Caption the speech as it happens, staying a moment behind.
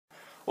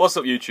What's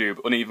up YouTube,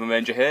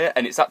 UnevenRanger here,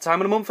 and it's that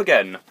time of the month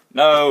again.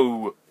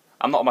 No,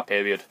 I'm not on my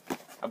period.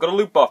 I've got a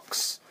loot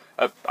box.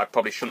 I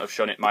probably shouldn't have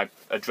shown it my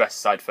address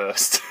side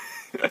first.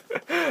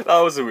 That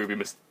was a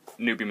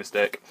newbie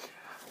mistake.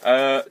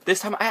 This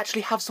time I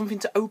actually have something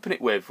to open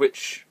it with,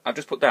 which I've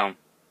just put down.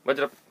 Where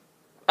did I...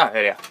 Ah,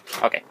 here we are.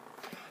 Okay.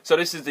 So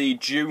this is the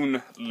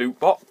June loot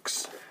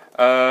box.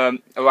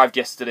 Arrived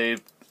yesterday,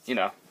 you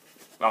know,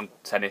 around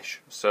 10ish,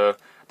 so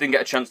didn't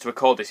get a chance to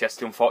record this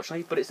yesterday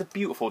unfortunately, but it's a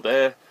beautiful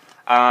day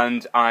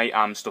and I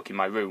am stuck in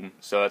my room,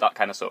 so that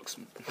kind of sucks.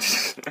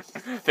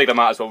 Figured I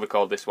might as well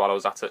record this while I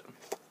was at it.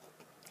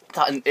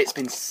 And it's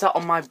been sat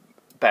on my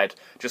bed,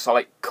 just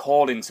like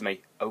calling to me,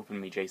 open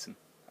me Jason,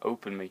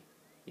 open me.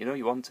 You know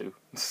you want to.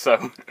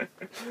 So,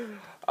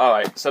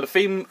 alright, so the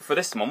theme for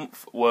this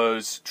month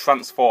was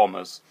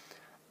Transformers.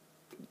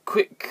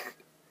 Quick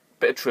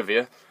bit of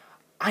trivia,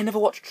 I never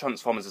watched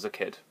Transformers as a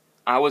kid.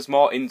 I was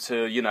more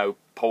into, you know,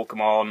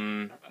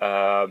 Pokemon,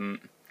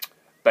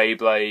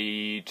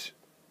 Beyblade,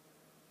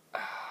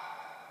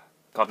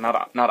 God, now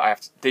that I have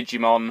to,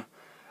 Digimon,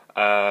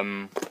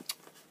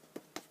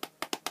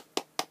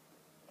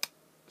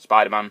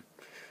 Spider-Man.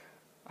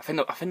 I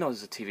think there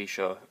was a TV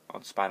show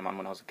on Spider-Man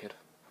when I was a kid.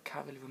 I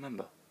can't really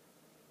remember.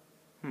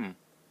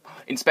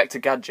 Inspector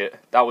Gadget,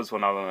 that was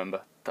one I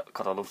remember.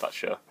 God, I love that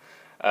show.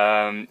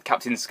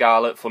 Captain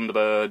Scarlet,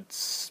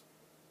 Thunderbirds.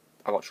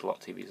 I watched a lot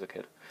of TV as a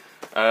kid.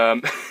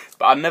 But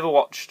I never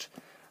watched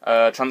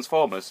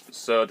Transformers,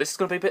 so this is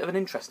going to be a bit of an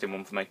interesting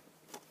one for me.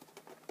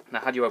 Now,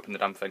 how do you open the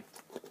damn thing?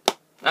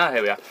 Ah,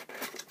 here we are.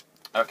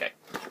 Okay.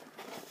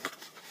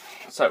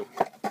 So,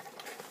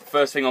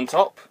 first thing on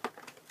top,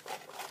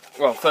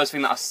 well, first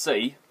thing that I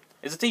see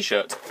is a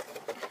t-shirt.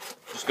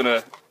 Just going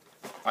to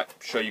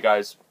show you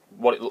guys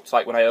what it looks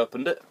like when I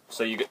opened it,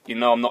 so you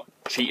know I'm not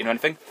cheating or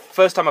anything.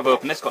 First time I've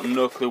opened this, got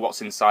no clue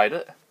what's inside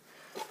it.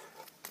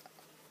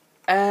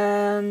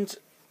 And...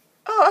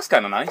 oh, that's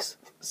kind of nice.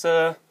 It's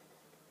a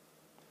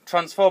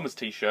Transformers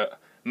t-shirt.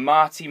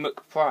 Marty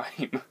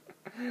McPrime.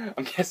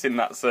 I'm guessing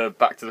that's a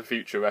Back to the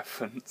Future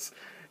reference.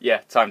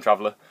 Yeah, time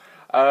traveller.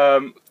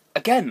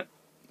 Again,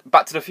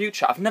 Back to the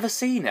Future, I've never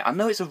seen it. I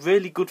know it's a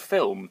really good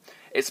film.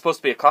 It's supposed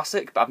to be a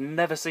classic, but I've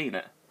never seen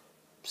it.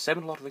 Same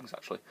with Lord of the Rings,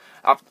 actually.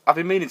 I've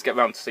been meaning to get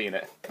around to seeing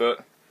it,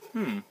 but,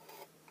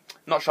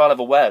 not sure I'll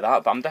ever wear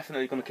that, but I'm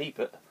definitely going to keep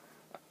it.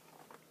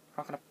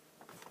 How can I...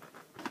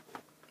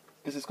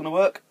 is this going to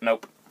work?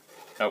 Nope.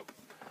 Nope.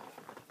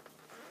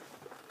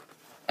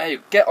 Hey,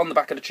 get on the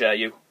back of the chair,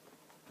 you.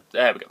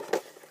 There we go.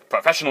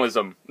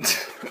 Professionalism.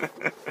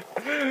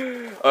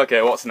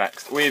 Okay, what's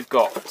next? We've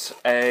got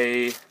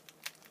a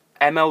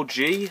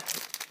MLG.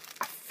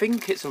 I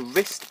think it's a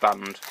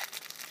wristband.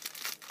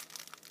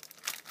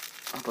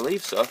 I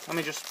believe so. Let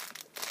me just...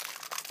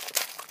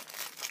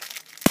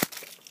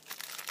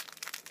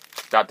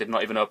 That did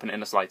not even open it in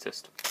the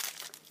slightest.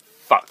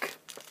 Fuck.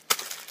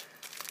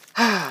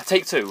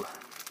 Take two.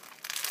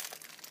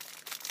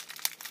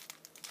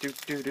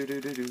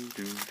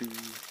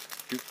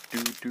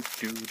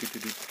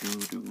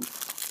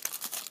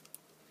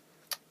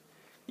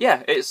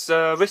 Yeah, it's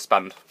a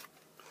wristband.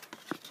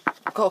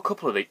 I've got a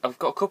couple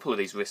of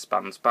these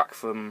wristbands back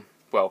from,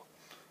 well,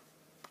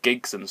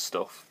 gigs and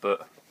stuff,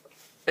 but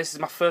this is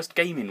my first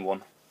gaming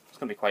one. It's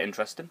going to be quite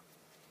interesting.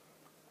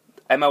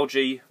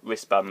 MLG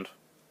wristband.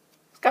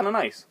 It's kind of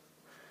nice.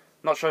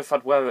 Not sure if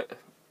I'd wear it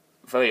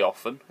very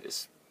often.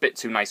 It's a bit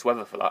too nice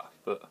weather for that,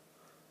 but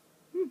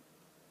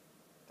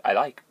I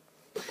like.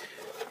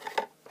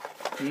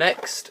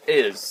 Next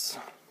is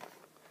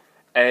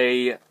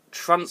a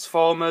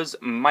Transformers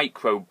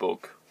micro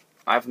bug.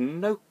 I have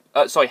no...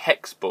 sorry,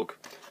 hex bug.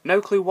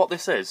 No clue what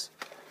this is.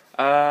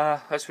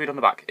 Let's read on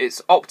the back.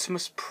 It's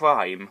Optimus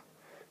Prime.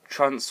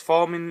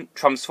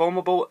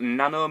 Transformable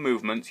nano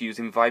movements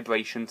using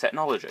vibration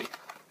technology.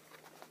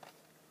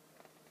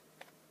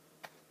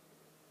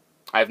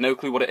 I have no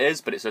clue what it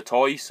is, but it's a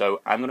toy, so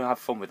I'm going to have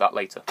fun with that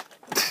later.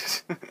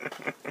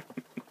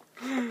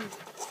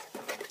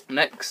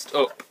 Next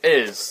up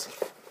is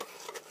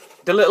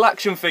the little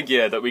action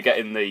figure that we get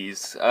in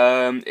these.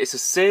 It's a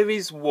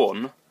Series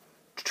 1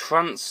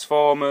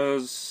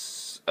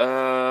 Transformers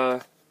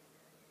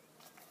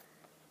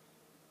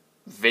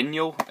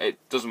vinyl. It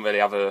doesn't really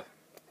have a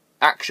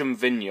action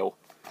vinyl.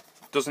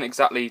 Doesn't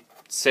exactly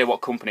say what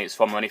company it's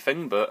from or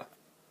anything, but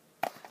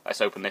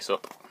let's open this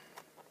up.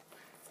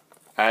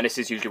 And this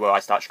is usually where I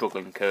start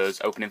struggling, because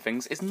opening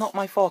things is not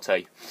my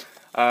forte.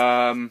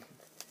 At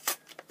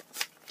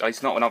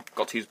least not when I've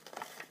got to use...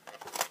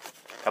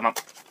 Come on.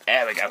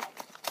 There we go.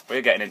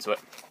 We're getting into it.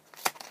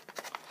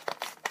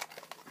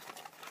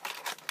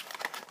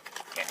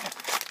 Yeah.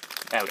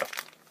 There we go.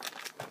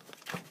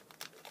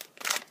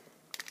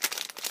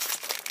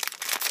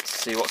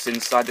 Let's see what's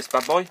inside this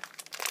bad boy.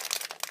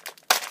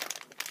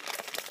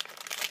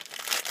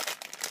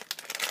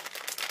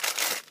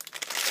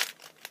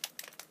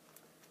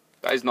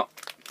 That is not...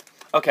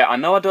 okay, I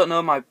know I don't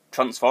know my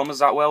Transformers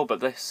that well, but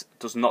this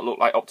does not look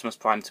like Optimus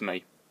Prime to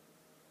me.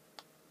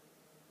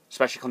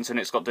 Especially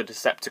considering it's got the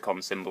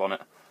Decepticon symbol on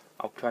it.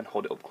 I'll try and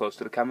hold it up close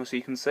to the camera so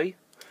you can see.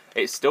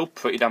 it's still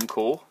pretty damn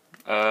cool.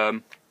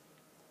 And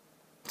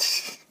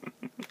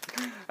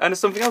there's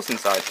something else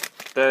inside.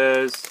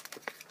 There's...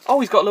 Oh,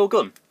 he's got a little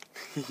gun.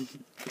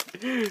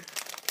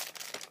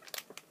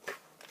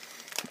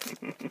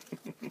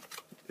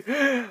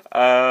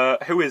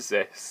 Who is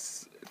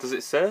this? Does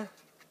it say?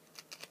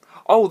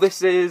 Oh,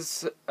 this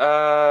is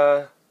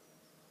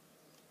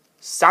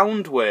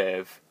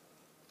Soundwave.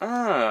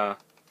 Ah.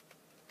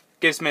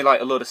 Gives me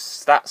like a load of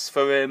stats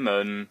for him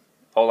and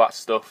all that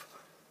stuff.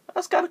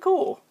 That's kind of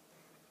cool.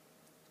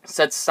 It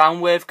said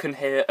Soundwave can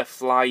hear a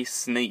fly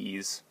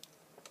sneeze.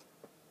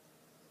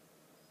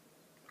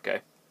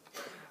 Okay.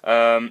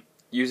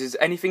 Uses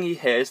anything he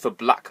hears for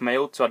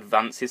blackmail to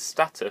advance his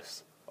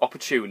status.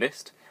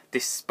 Opportunist.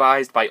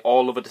 Despised by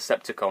all other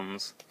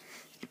Decepticons.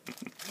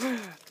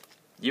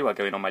 You are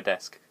going on my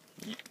desk.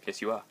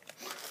 Yes, you are.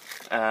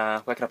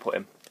 Where can I put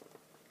him?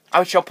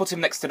 I shall put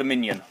him next to the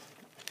minion.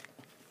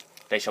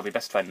 They shall be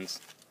best friends,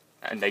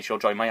 and they shall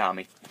join my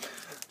army.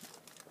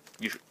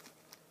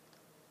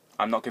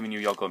 I'm not giving you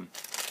your gun.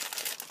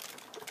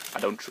 I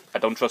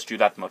don't trust you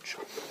that much.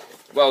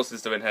 What else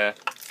is there in here?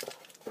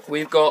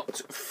 We've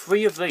got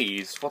 3 of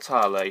these. What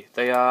are they?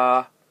 They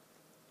are...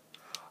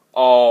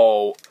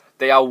 Oh,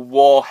 they are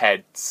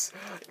warheads.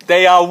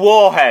 They are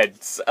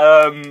warheads.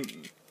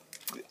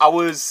 I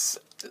was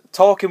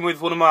talking with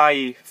one of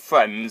my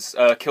friends,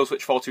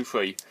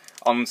 Killswitch423,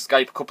 on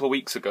Skype a couple of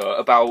weeks ago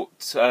about,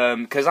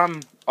 because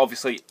I'm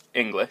obviously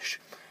English,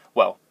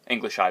 well,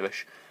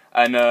 English-Irish,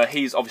 and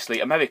he's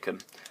obviously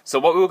American. So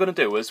what we were going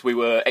to do was we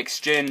were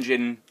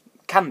exchanging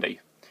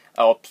candy,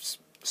 or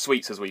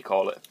sweets as we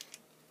call it,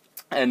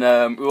 and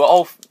we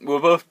were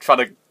both trying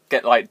to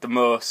get like the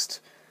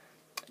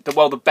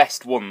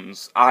best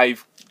ones.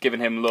 I've given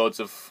him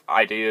loads of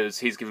ideas,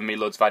 he's given me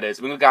loads of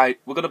ideas. We're going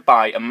to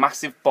buy a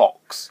massive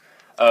box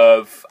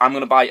of, I'm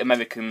going to buy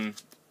American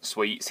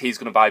sweets, he's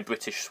going to buy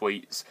British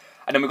sweets,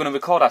 and then we're going to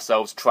record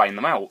ourselves trying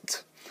them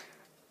out.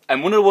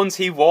 And one of the ones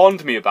he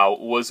warned me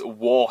about was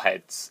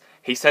warheads.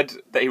 He said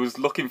that he was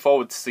looking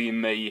forward to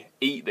seeing me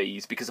eat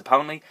these because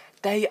apparently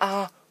they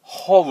are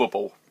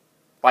horrible.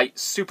 Like,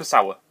 super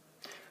sour.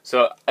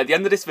 So, at the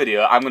end of this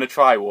video, I'm going to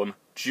try one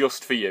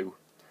just for you.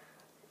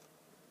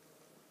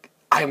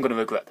 I am going to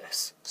regret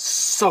this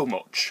so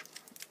much.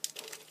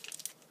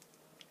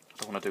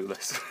 I don't want to do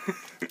this.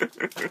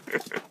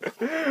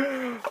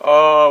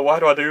 Oh, why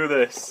do I do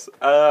this?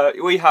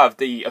 We have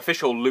the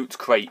official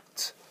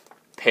Lootcrate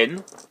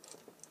pin,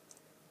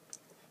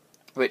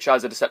 which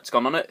has a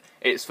Decepticon on it.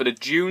 It's for the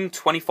June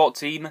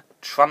 2014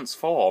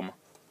 Transform.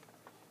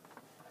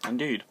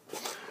 Indeed.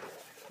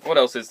 What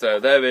else is there?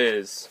 There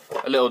is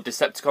a little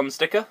Decepticon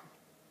sticker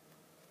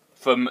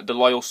from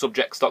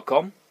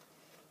theloyalsubjects.com.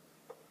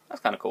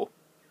 That's kind of cool.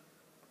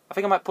 I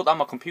think I might put that on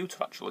my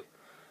computer, actually.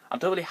 I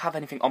don't really have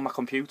anything on my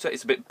computer.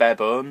 It's a bit bare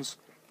bones.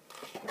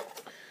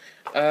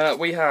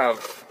 We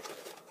have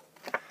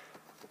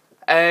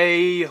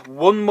a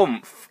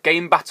 1-month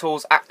Game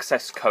Battles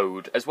access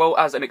code, as well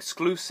as an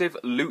exclusive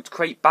Loot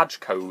Crate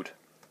badge code,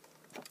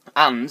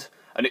 and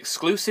an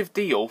exclusive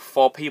deal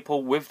for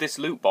people with this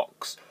loot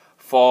box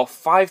for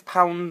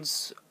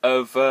 £5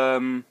 of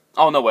oh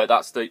no, wait,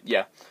 that's the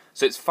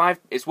So it's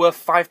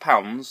worth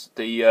 £5.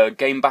 The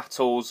Game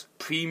Battles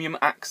premium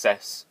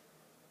access.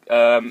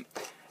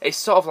 It's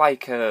sort of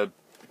like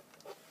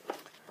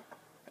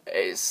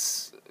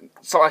it's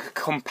sort of like a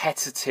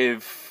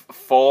competitive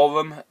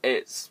forum.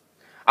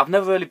 I've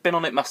never really been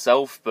on it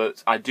myself,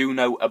 but I do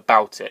know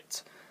about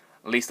it,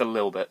 at least a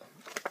little bit.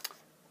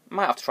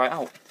 Might have to try it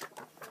out.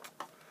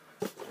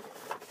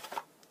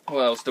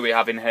 What else do we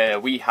have in here?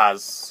 We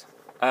has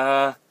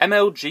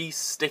MLG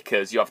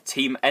stickers. You have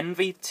Team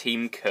Envy,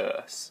 Team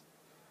Curse,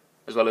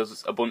 as well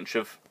as a bunch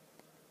of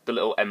the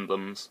little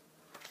emblems.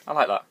 I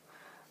like that.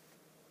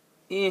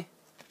 Yeah,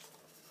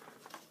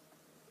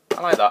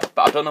 I like that,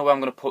 but I don't know where I'm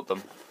going to put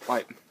them.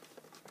 Like,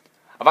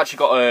 I've actually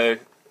got a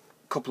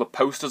couple of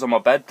posters on my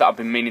bed that I've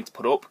been meaning to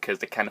put up because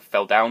they kind of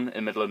fell down in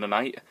the middle of the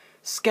night.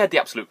 Scared the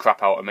absolute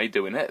crap out of me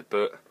doing it,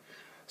 but...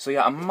 So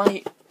yeah, I'm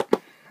not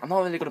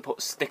really going to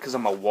put stickers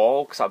on my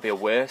wall because that'd be a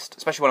waste,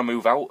 especially when I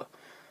move out.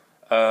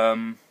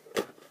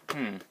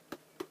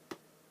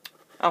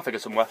 I'll figure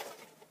somewhere.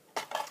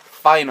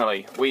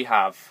 Finally, we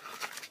have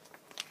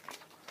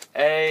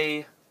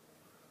a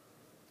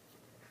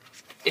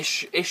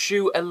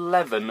issue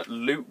 11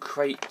 Loot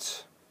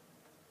Crate.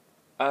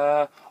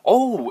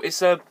 Oh,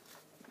 it's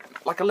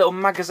like a little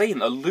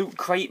magazine, a Loot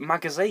Crate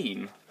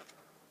magazine.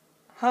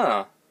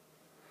 Huh.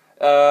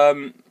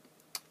 I'll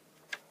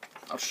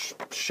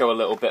show a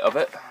little bit of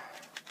it.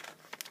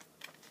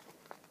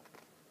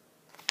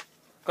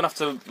 Gonna have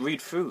to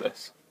read through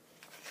this.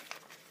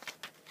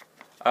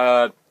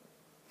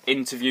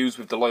 Interviews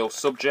with the loyal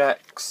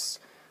subjects.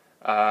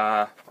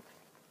 A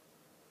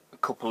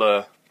couple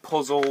of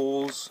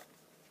puzzles.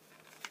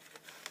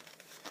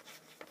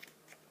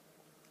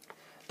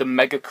 The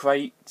Mega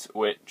Crate,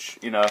 which,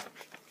 you know,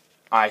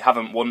 I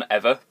haven't won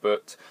ever,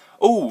 but...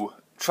 Ooh!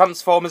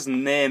 Transformers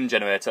name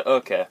generator.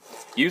 Okay.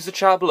 Use the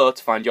chart below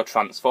to find your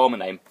Transformer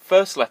name.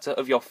 First letter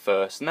of your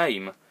first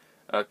name.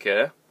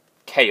 Okay.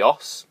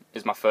 Chaos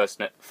is my first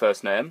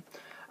name,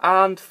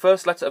 and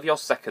first letter of your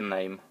second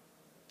name,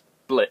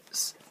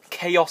 Blitz.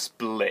 Chaos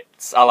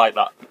Blitz. I like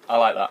that. I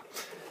like that.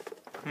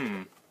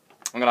 I'm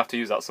gonna have to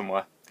use that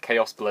somewhere.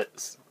 Chaos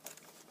Blitz.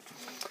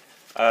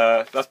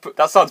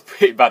 That sounds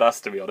pretty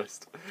badass, to be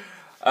honest.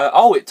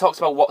 Oh, it talks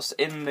about what's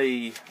in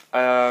the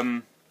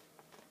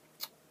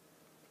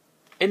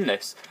in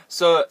this.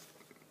 So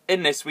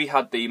in this we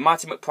had the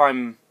Mighty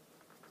McPrime.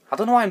 I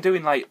don't know why I'm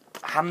doing like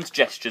hand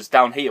gestures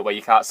down here where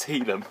you can't see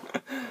them.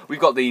 We've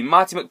got the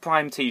Mighty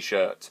McPrime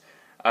T-shirt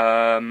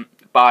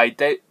by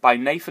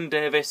Nathan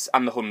Davis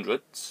and the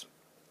Hundreds.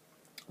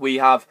 We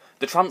have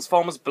the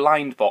Transformers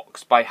Blind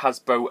Box by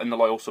Hasbro and the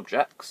Loyal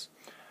Subjects.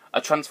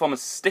 A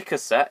Transformers sticker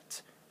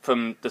set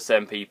from the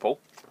same people.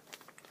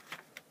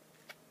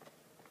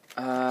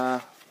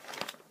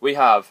 We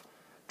have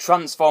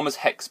Transformers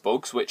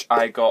Hexbugs, which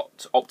I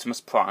got Optimus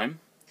Prime.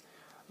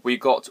 We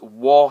got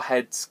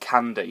Warheads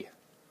Candy.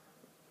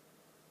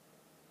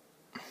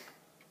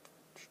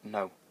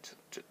 No,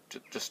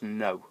 just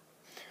no.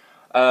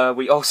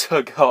 We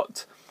also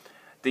got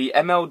the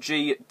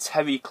MLG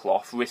Terry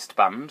Cloth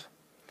wristband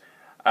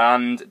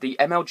and the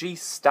MLG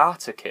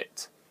starter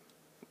kit.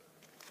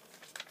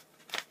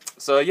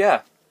 So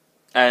yeah,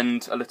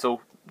 and a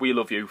little "We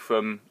Love You"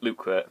 from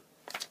Lootcrate.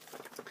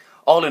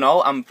 All in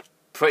all, I'm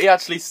pretty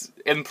actually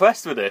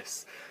impressed with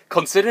this.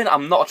 Considering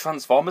I'm not a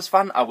Transformers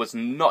fan, I was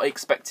not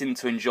expecting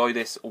to enjoy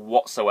this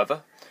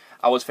whatsoever.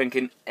 I was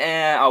thinking,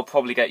 I'll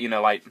probably get, you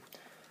know, like,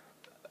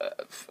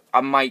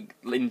 I might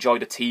enjoy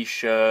the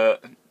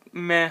T-shirt,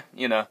 meh,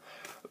 you know.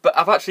 But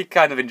I've actually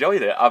kind of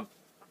enjoyed it. I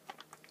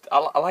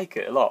like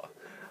it a lot.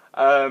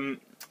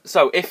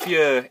 So if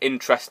you're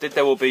interested,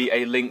 there will be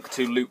a link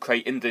to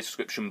Lootcrate in the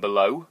description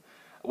below,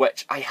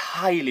 which I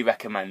highly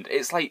recommend.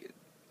 It's like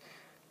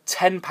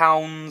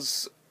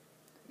 £10,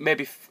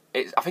 maybe.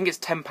 I think it's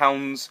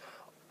 £10,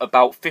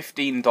 about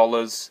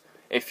 $15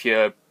 if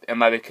you're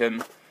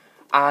American,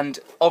 and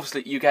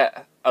obviously you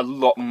get a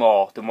lot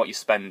more than what you're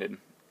spending.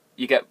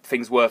 You get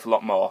things worth a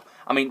lot more.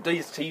 I mean,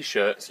 these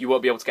T-shirts you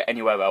won't be able to get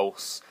anywhere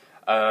else.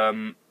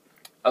 A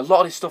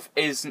lot of this stuff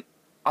is,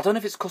 I don't know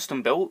if it's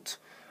custom built,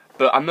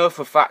 but I know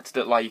for a fact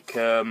that like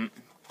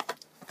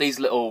these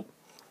little,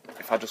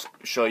 if I just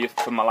show you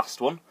from my last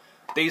one,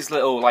 these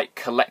little like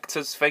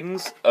collectors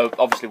things are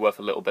obviously worth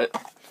a little bit,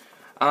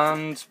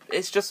 and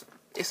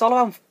it's all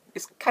around,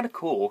 it's kind of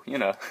cool, you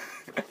know.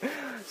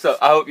 So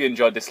I hope you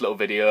enjoyed this little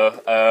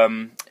video.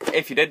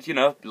 If you did, you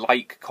know,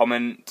 like,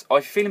 comment, or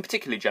if you're feeling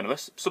particularly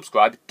generous,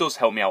 subscribe. It does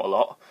help me out a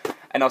lot.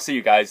 And I'll see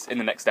you guys in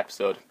the next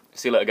episode.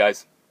 See you later,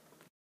 guys.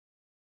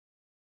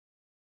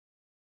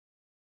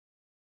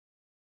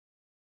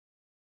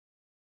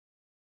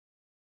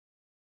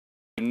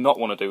 I do not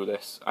want to do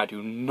this. I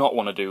do not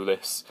want to do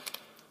this.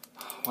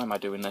 Why am I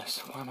doing this?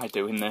 Why am I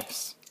doing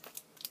this?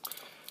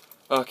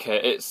 Okay,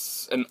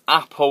 it's an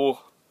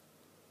apple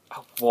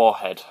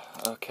warhead.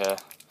 Okay.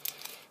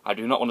 I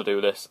do not want to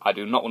do this. I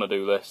do not want to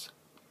do this.